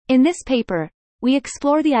In this paper, we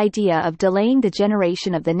explore the idea of delaying the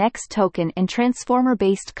generation of the next token in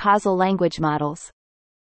transformer-based causal language models.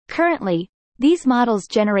 Currently, these models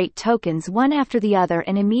generate tokens one after the other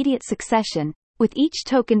in immediate succession, with each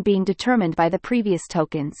token being determined by the previous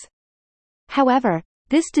tokens. However,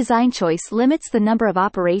 this design choice limits the number of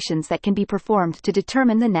operations that can be performed to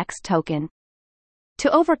determine the next token.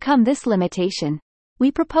 To overcome this limitation,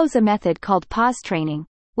 we propose a method called pause training,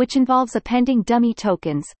 which involves appending dummy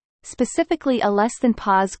tokens, specifically a less than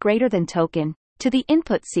pause greater than token, to the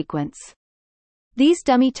input sequence. These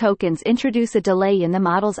dummy tokens introduce a delay in the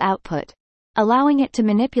model's output, allowing it to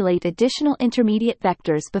manipulate additional intermediate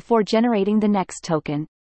vectors before generating the next token.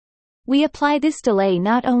 We apply this delay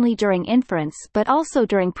not only during inference but also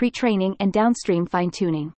during pre-training and downstream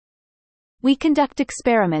fine-tuning. We conduct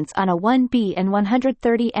experiments on a 1B and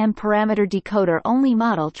 130M parameter decoder-only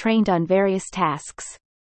model trained on various tasks.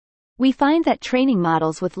 We find that training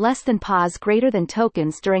models with less than pause greater than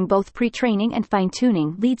tokens during both pre-training and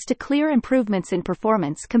fine-tuning leads to clear improvements in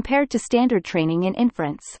performance compared to standard training and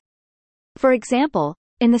inference. For example,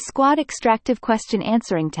 in the squad extractive question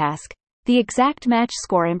answering task, the exact match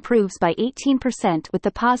score improves by 18% with the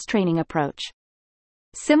pause training approach.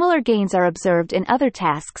 Similar gains are observed in other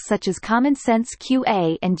tasks such as common sense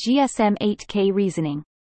QA and GSM-8K reasoning.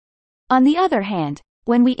 On the other hand,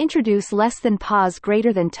 when we introduce less than pause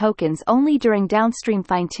greater than tokens only during downstream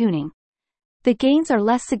fine-tuning, the gains are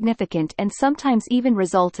less significant and sometimes even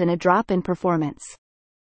result in a drop in performance.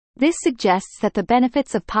 This suggests that the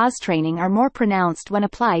benefits of pause training are more pronounced when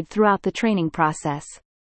applied throughout the training process.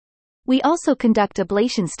 We also conduct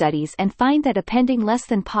ablation studies and find that appending less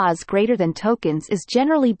than pause greater than tokens is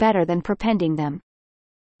generally better than prepending them.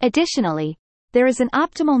 Additionally, there is an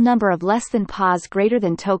optimal number of less than pause greater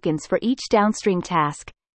than tokens for each downstream task,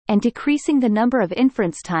 and decreasing the number of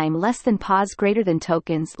inference time less than pause greater than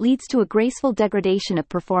tokens leads to a graceful degradation of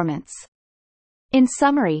performance. In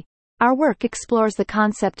summary, our work explores the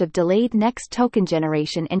concept of delayed next token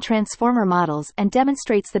generation in transformer models and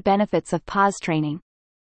demonstrates the benefits of pause training.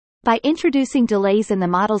 By introducing delays in the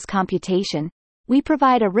model's computation, we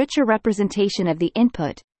provide a richer representation of the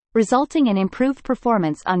input, resulting in improved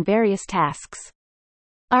performance on various tasks.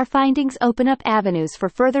 Our findings open up avenues for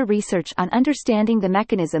further research on understanding the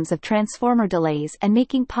mechanisms of transformer delays and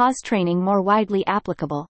making pause training more widely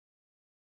applicable.